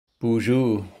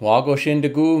Buju, wago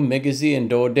shindigu, migizi and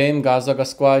dodem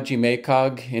gazagaskwa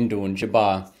jimekag indun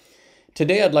jaba.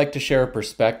 Today I'd like to share a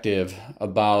perspective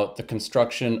about the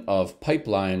construction of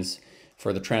pipelines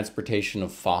for the transportation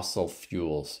of fossil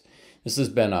fuels. This has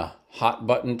been a hot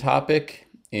button topic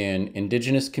in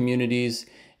Indigenous communities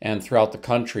and throughout the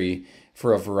country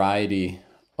for a variety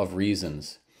of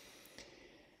reasons.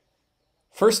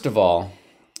 First of all,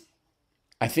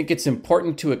 I think it's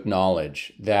important to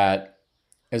acknowledge that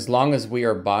as long as we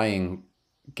are buying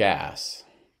gas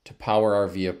to power our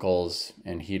vehicles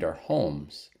and heat our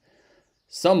homes,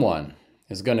 someone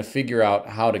is going to figure out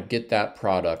how to get that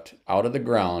product out of the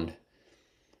ground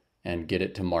and get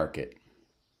it to market.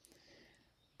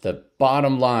 The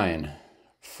bottom line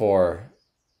for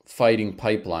fighting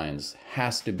pipelines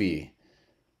has to be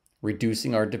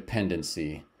reducing our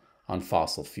dependency on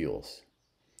fossil fuels.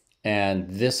 And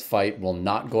this fight will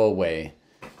not go away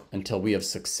until we have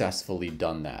successfully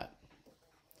done that.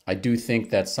 I do think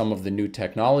that some of the new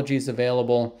technologies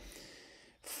available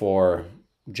for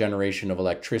generation of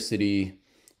electricity,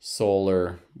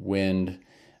 solar, wind,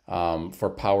 for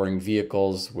powering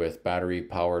vehicles with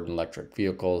battery-powered electric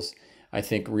vehicles, I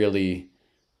think really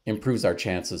improves our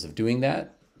chances of doing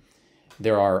that.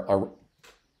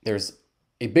 There's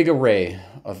a big array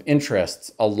of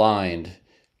interests aligned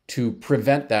to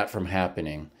prevent that from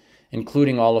happening,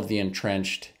 including all of the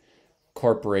entrenched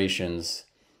corporations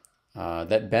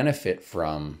that benefit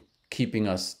from keeping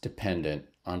us dependent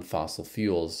on fossil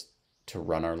fuels to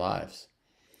run our lives.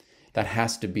 That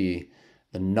has to be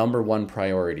the number one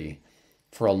priority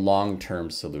for a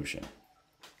long-term solution.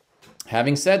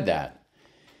 Having said that,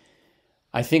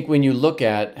 I think when you look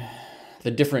at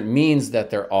the different means that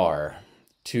there are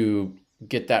to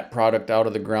get that product out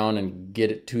of the ground and get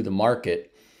it to the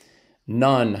market,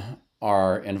 none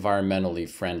are environmentally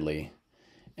friendly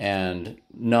and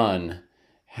none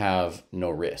have no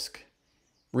risk.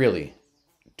 Really,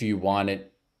 do you want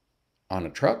it on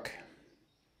a truck,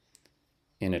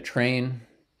 in a train,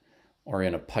 or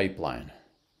in a pipeline?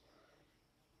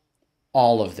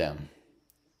 All of them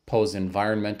pose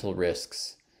environmental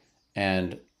risks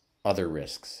and other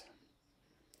risks.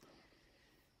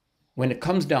 When it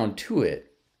comes down to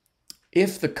it,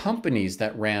 if the companies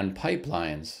that ran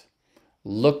pipelines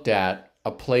looked at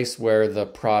a place where the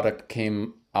product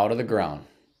came out of the ground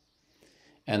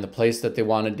and the place that they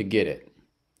wanted to get it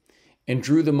and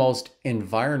drew the most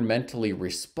environmentally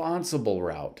responsible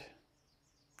route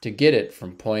to get it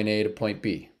from point A to point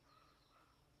B,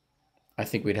 I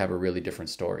think we'd have a really different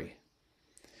story.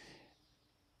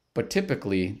 But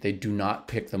typically, they do not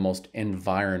pick the most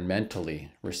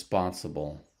environmentally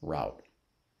responsible route.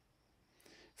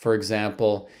 For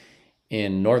example,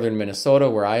 in northern Minnesota,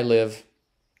 where I live,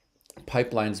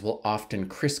 pipelines will often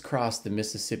crisscross the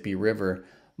Mississippi River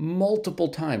multiple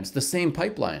times, the same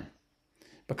pipeline,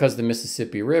 because the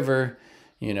Mississippi River,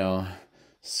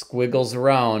 squiggles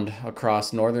around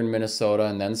across northern Minnesota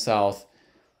and then south.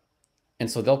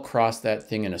 And so they'll cross that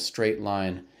thing in a straight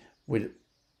line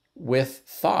with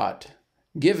thought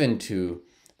given to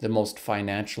the most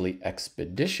financially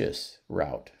expeditious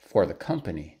route for the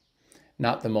company,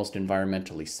 not the most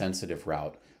environmentally sensitive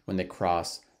route when they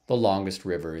cross the longest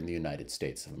river in the United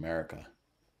States of America.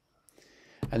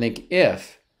 I think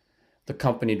if the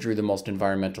company drew the most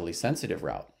environmentally sensitive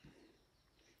route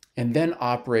and then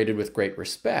operated with great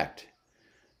respect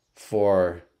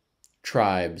for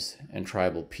tribes and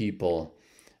tribal people,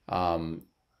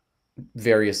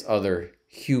 various other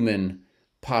human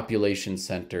population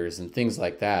centers and things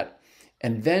like that,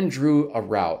 and then drew a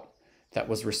route that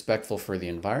was respectful for the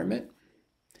environment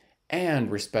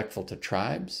and respectful to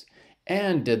tribes,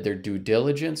 and did their due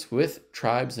diligence with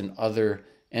tribes and other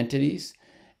entities,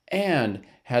 and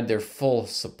had their full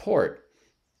support,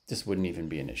 this wouldn't even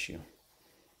be an issue.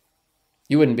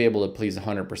 You wouldn't be able to please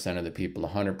 100% of the people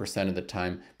 100% of the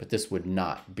time, but this would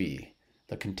not be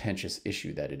the contentious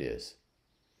issue that it is.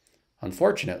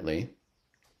 Unfortunately,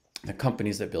 the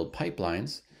companies that build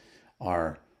pipelines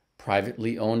are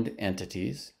privately owned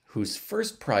entities whose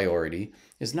first priority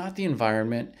is not the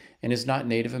environment and is not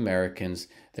Native Americans.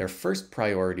 Their first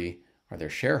priority are their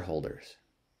shareholders.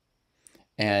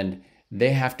 And they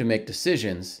have to make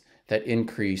decisions that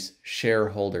increase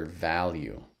shareholder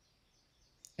value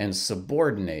and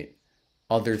subordinate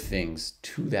other things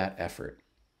to that effort.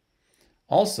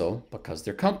 Also, because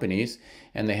they're companies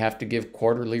and they have to give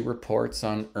quarterly reports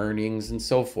on earnings and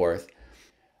so forth.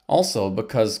 Also,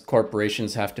 because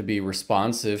corporations have to be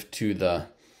responsive to the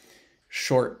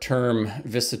short-term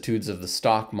vicissitudes of the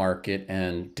stock market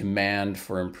and demand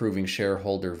for improving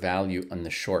shareholder value in the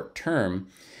short term,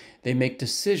 They make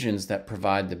decisions that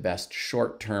provide the best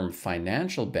short-term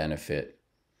financial benefit,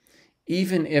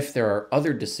 even if there are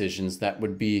other decisions that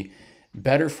would be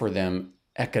better for them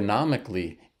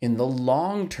economically in the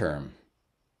long term,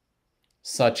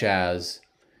 such as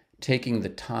taking the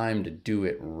time to do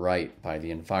it right by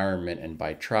the environment and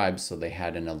by tribes so they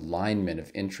had an alignment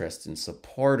of interest and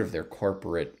support of their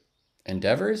corporate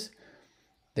endeavors.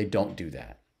 They don't do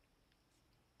that.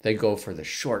 They go for the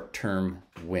short-term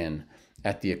win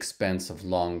at the expense of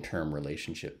long-term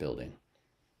relationship building.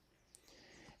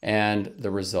 And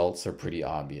the results are pretty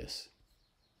obvious.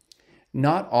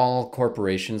 Not all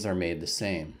corporations are made the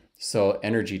same. So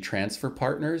Energy Transfer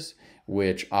Partners,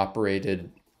 which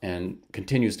operated and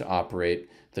continues to operate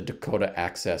the Dakota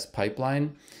Access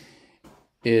Pipeline,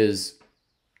 is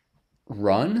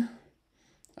run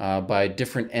by a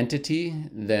different entity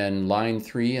than Line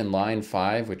 3 and Line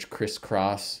 5, which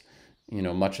crisscross,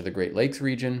 much of the Great Lakes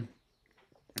region.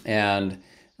 And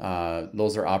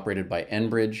those are operated by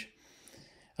Enbridge,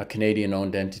 a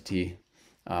Canadian-owned entity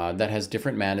that has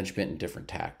different management and different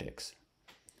tactics.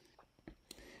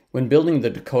 When building the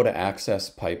Dakota Access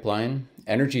Pipeline,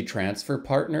 Energy Transfer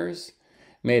Partners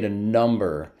made a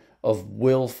number of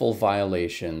willful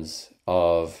violations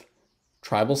of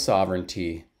tribal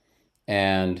sovereignty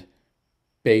and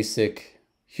basic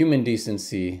human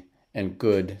decency and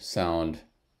good, sound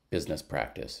business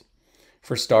practice.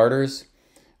 For starters,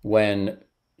 when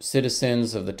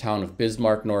citizens of the town of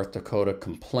Bismarck, North Dakota,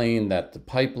 complained that the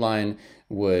pipeline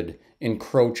would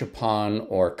encroach upon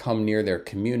or come near their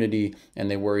community and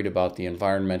they worried about the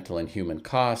environmental and human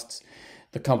costs,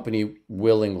 the company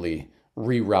willingly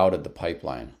rerouted the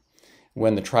pipeline.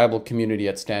 When the tribal community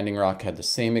at Standing Rock had the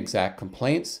same exact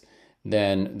complaints,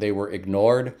 then they were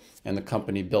ignored, and the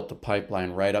company built the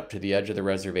pipeline right up to the edge of the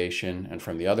reservation and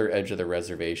from the other edge of the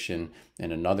reservation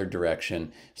in another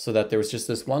direction, so that there was just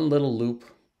this one little loop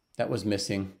that was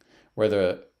missing where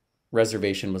the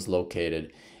reservation was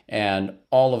located, and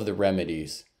all of the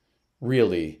remedies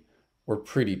really were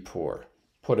pretty poor.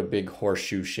 Put a big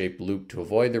horseshoe-shaped loop to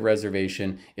avoid the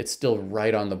reservation. It's still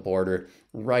right on the border,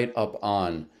 right up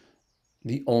on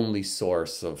the only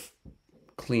source of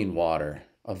clean water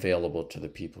available to the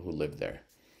people who live there.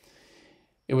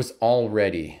 It was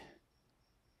already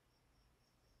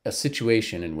a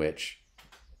situation in which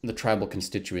the tribal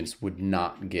constituents would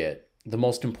not get the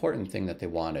most important thing that they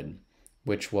wanted,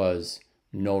 which was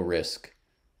no risk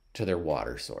to their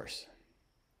water source.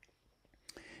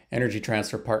 Energy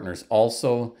Transfer Partners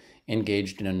also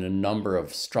engaged in a number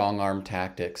of strong-arm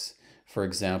tactics. For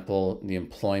example, the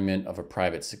employment of a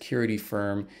private security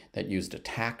firm that used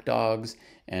attack dogs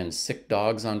and sick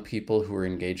dogs on people who were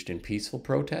engaged in peaceful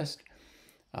protest,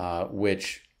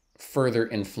 which further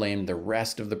inflamed the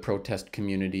rest of the protest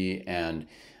community and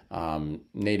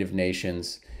Native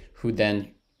nations, who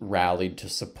then rallied to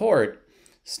support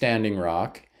Standing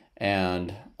Rock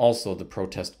and also the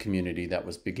protest community that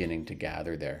was beginning to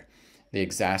gather there. They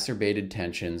exacerbated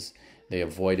tensions, they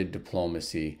avoided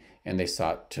diplomacy, and they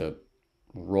sought to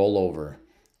roll over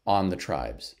on the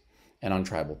tribes and on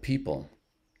tribal people.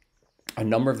 A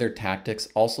number of their tactics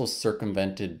also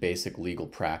circumvented basic legal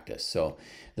practice. So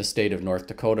the state of North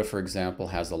Dakota, for example,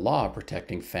 has a law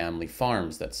protecting family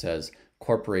farms that says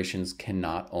corporations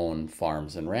cannot own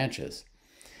farms and ranches.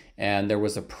 And there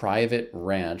was a private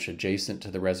ranch adjacent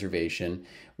to the reservation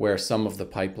where some of the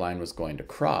pipeline was going to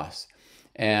cross.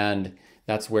 And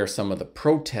that's where some of the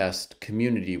protest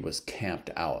community was camped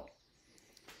out.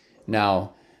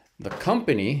 Now, the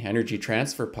company, Energy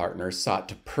Transfer Partners, sought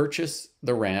to purchase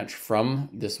the ranch from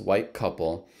this white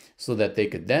couple so that they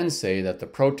could then say that the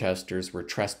protesters were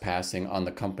trespassing on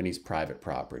the company's private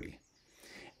property.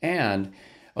 And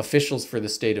officials for the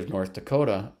state of North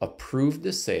Dakota approved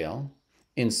the sale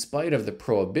in spite of the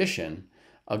prohibition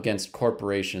against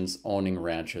corporations owning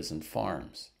ranches and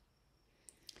farms.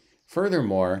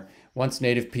 Furthermore, once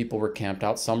Native people were camped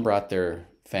out, some brought their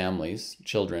families,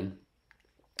 children,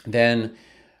 then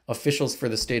officials for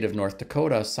the state of North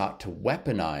Dakota sought to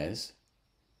weaponize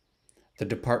the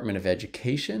Department of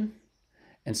Education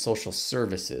and Social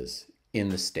Services in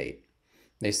the state.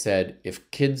 They said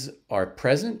if kids are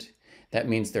present, that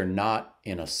means they're not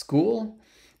in a school,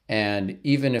 and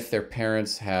even if their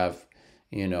parents have,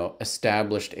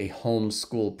 established a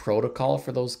homeschool protocol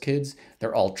for those kids,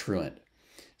 they're all truant.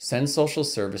 Send Social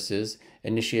Services,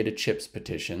 initiate a CHIPS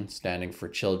petition, standing for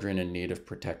Children in Need of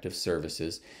Protective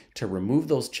Services, to remove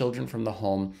those children from the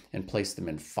home and place them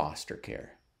in foster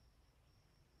care.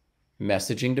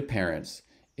 Messaging to parents,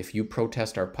 if you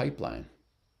protest our pipeline,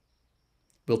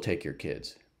 we'll take your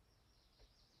kids.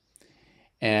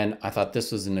 And I thought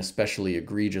this was an especially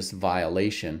egregious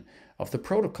violation of the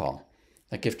protocol.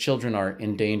 Like if children are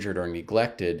endangered or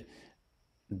neglected,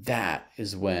 that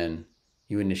is when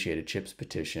you initiate a CHIPS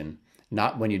petition,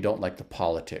 not when you don't like the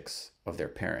politics of their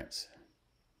parents.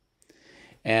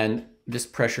 And this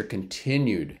pressure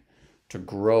continued to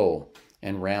grow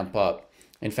and ramp up.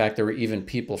 In fact, there were even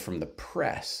people from the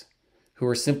press who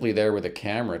were simply there with a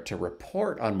camera to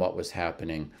report on what was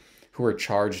happening, who were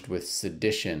charged with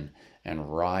sedition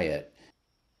and riot.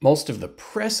 Most of the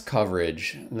press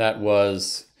coverage that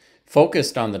was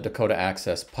focused on the Dakota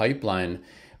Access Pipeline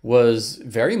was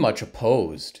very much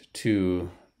opposed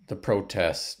to the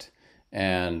protest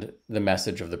and the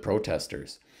message of the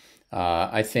protesters.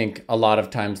 I think a lot of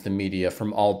times the media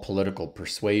from all political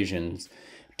persuasions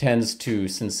tends to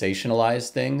sensationalize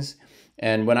things.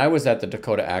 And when I was at the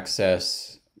Dakota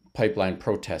Access Pipeline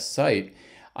protest site,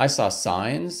 I saw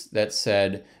signs that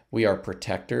said, "We are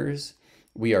protectors,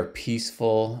 we are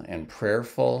peaceful and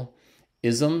prayerful,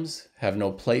 isms have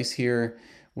no place here,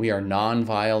 we are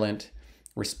nonviolent,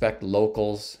 respect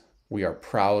locals, we are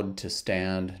proud to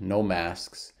stand, no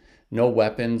masks, no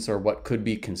weapons or what could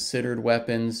be considered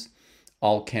weapons,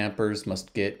 all campers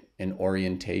must get an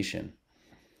orientation.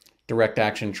 Direct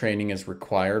action training is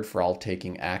required for all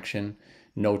taking action.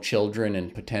 No children in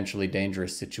potentially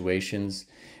dangerous situations.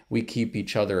 We keep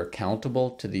each other accountable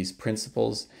to these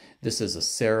principles. This is a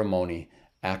ceremony.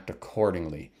 Act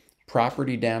accordingly.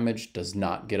 Property damage does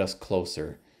not get us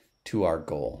closer to our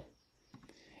goal."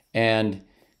 And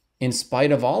in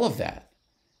spite of all of that,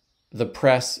 the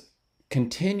press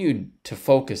continued to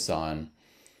focus on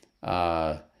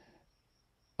a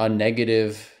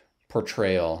negative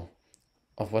portrayal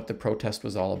of what the protest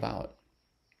was all about.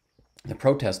 The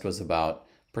protest was about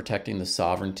protecting the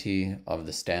sovereignty of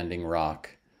the Standing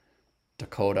Rock,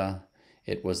 Dakota.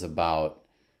 It was about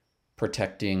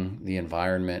protecting the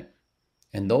environment.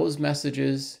 And those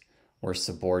messages were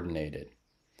subordinated.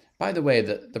 By the way,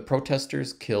 the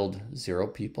protesters killed 0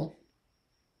 people,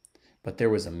 but there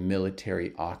was a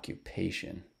military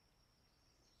occupation.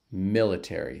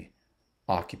 Military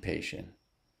occupation.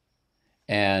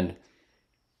 And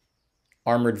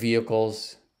armored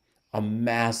vehicles, a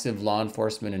massive law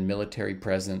enforcement and military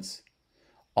presence,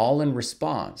 all in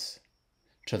response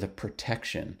to the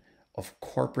protection of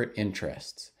corporate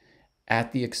interests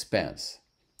at the expense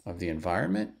of the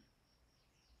environment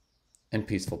and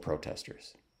peaceful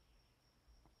protesters.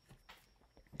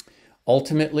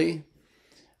 Ultimately,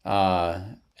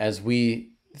 as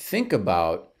we think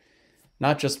about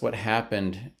not just what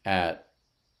happened at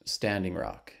Standing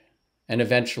Rock, and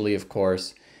eventually, of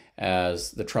course,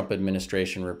 as the Trump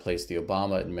administration replaced the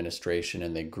Obama administration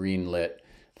and they greenlit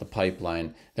the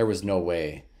pipeline, there was no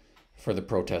way for the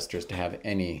protesters to have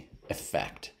any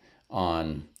effect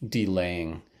on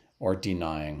delaying or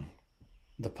denying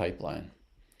the pipeline.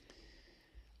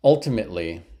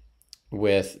 Ultimately,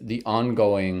 with the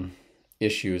ongoing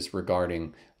issues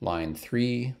regarding Line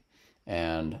 3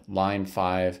 and Line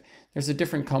 5, there's a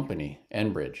different company,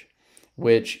 Enbridge,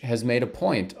 which has made a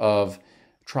point of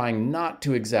trying not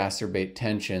to exacerbate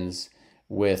tensions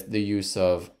with the use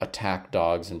of attack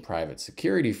dogs and private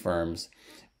security firms,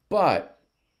 but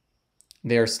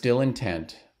they are still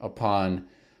intent upon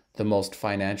the most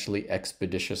financially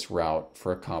expeditious route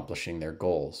for accomplishing their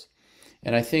goals.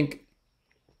 And I think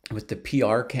with the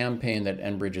PR campaign that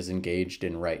Enbridge is engaged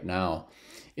in right now,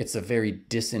 it's a very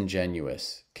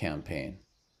disingenuous campaign.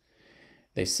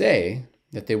 They say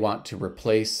that they want to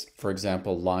replace, for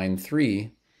example, Line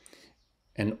 3,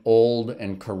 an old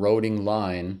and corroding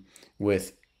line,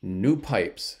 with new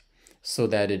pipes so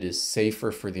that it is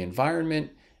safer for the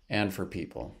environment and for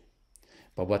people.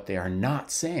 But what they are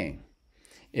not saying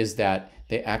is that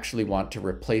they actually want to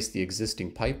replace the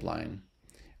existing pipeline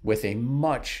with a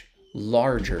much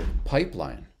larger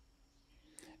pipeline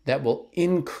that will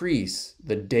increase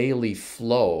the daily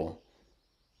flow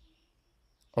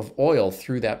of oil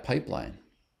through that pipeline.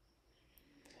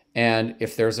 And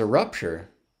if there's a rupture,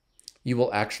 you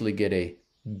will actually get a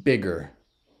bigger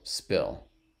spill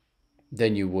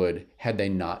than you would had they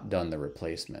not done the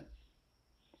replacement.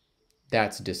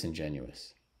 That's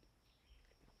disingenuous.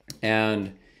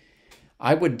 And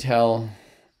I would tell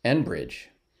Enbridge,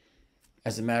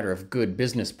 as a matter of good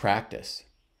business practice,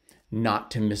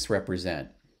 not to misrepresent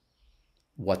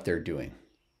what they're doing,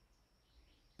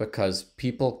 because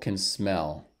people can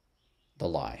smell the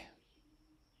lie.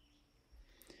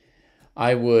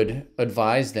 I would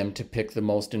advise them to pick the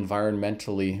most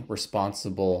environmentally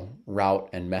responsible route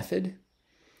and method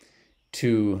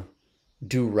to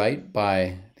do right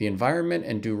by the environment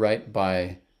and do right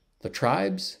by the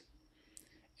tribes,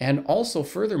 and also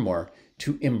furthermore,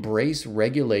 to embrace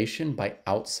regulation by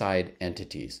outside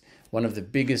entities. one of the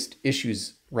biggest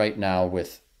issues right now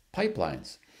with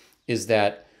pipelines is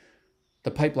that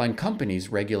the pipeline companies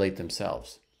regulate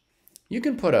themselves. You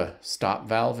can put a stop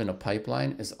valve in a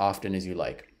pipeline as often as you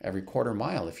like, every quarter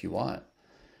mile if you want,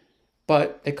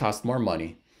 but they cost more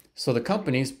money. So the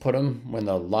companies put them when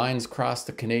the lines cross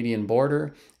the Canadian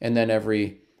border, and then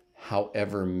every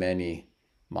however many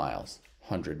miles,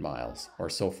 100 miles or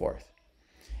so forth.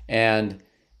 And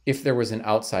if there was an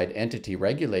outside entity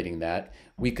regulating that,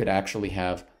 we could actually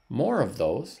have more of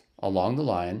those along the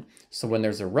line. So when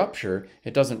there's a rupture,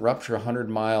 it doesn't rupture a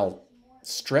 100-mile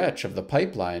stretch of the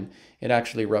pipeline. It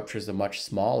actually ruptures a much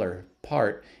smaller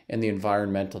part, and the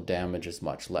environmental damage is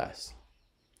much less.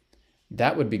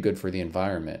 That would be good for the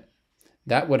environment.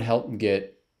 That would help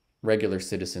get regular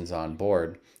citizens on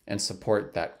board and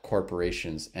support that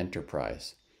corporation's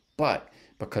enterprise. But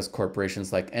because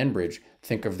corporations like Enbridge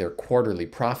think of their quarterly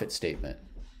profit statement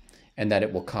and that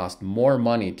it will cost more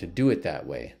money to do it that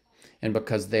way, and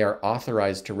because they are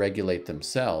authorized to regulate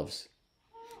themselves,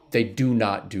 they do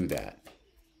not do that.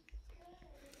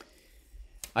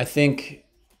 I think,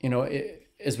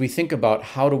 as we think about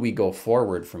how do we go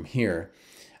forward from here,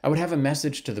 I would have a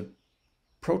message to the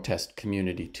protest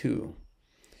community too,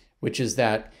 which is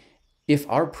that if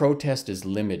our protest is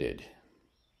limited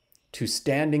to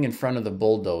standing in front of the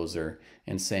bulldozer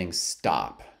and saying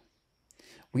stop,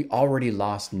 we already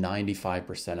lost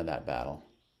 95% of that battle.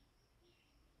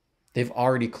 They've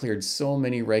already cleared so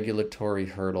many regulatory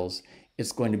hurdles.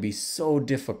 It's going to be so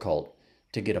difficult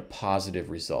to get a positive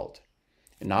result.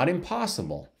 Not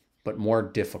impossible, but more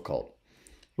difficult.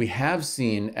 We have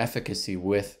seen efficacy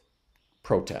with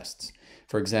protests.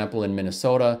 For example, in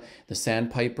Minnesota, the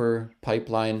Sandpiper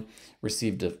pipeline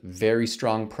received a very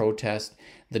strong protest.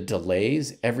 The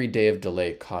delays, every day of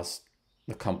delay cost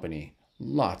the company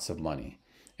lots of money.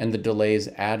 And the delays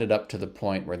added up to the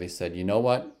point where they said, you know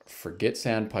what, forget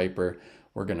Sandpiper,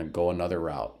 we're going to go another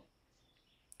route.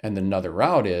 And another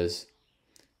route is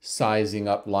sizing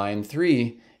up line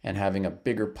 3 and having a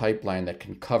bigger pipeline that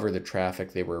can cover the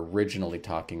traffic they were originally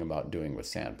talking about doing with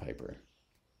Sandpiper.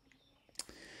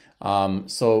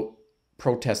 So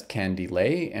protest can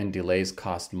delay, and delays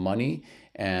cost money,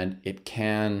 and it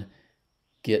can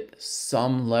get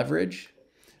some leverage.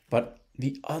 But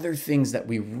the other things that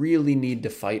we really need to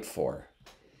fight for,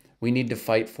 we need to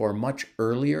fight for much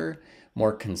earlier,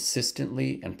 more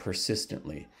consistently and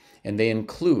persistently. And they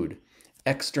include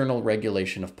external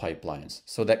regulation of pipelines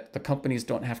so that the companies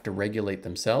don't have to regulate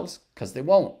themselves, because they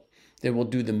won't. They will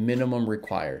do the minimum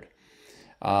required.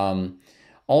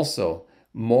 Also,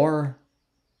 more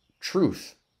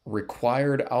truth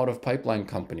required out of pipeline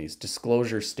companies,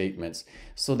 disclosure statements,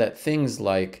 so that things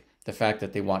like the fact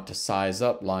that they want to size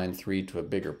up line 3 to a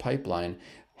bigger pipeline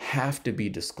have to be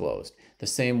disclosed. The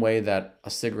same way that a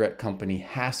cigarette company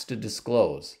has to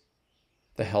disclose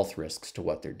the health risks to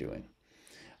what they're doing.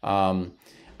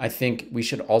 I think we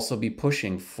should also be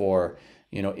pushing for,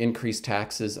 increased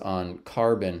taxes on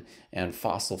carbon and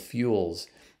fossil fuels.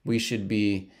 We should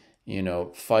be,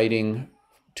 fighting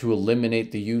to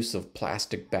eliminate the use of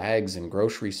plastic bags in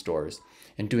grocery stores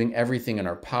and doing everything in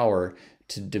our power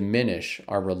to diminish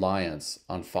our reliance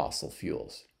on fossil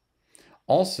fuels.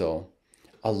 Also,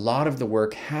 a lot of the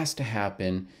work has to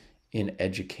happen in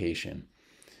education.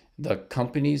 The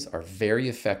companies are very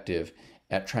effective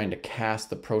at trying to cast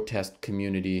the protest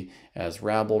community as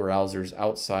rabble-rousers,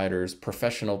 outsiders,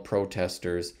 professional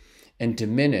protesters, and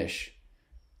diminish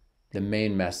the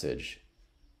main message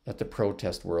that the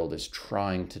protest world is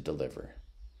trying to deliver.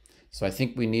 So I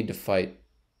think we need to fight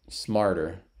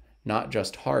smarter, not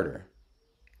just harder.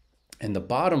 And the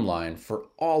bottom line for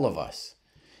all of us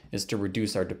is to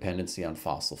reduce our dependency on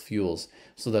fossil fuels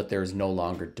so that there is no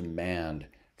longer demand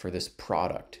for this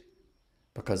product,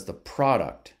 because the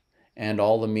product and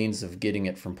all the means of getting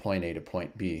it from point A to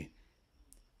point B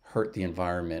hurt the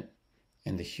environment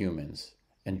and the humans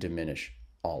and diminish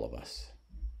all of us.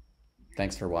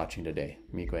 Thanks for watching today.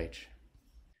 Miigwech.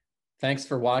 Thanks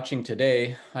for watching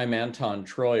today. I'm Anton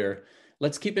Treuer.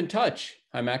 Let's keep in touch.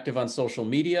 I'm active on social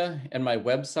media, and my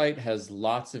website has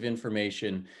lots of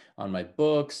information on my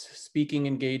books, speaking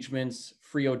engagements,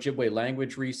 free Ojibwe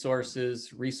language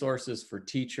resources, resources for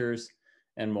teachers,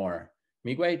 and more.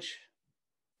 Miigwech.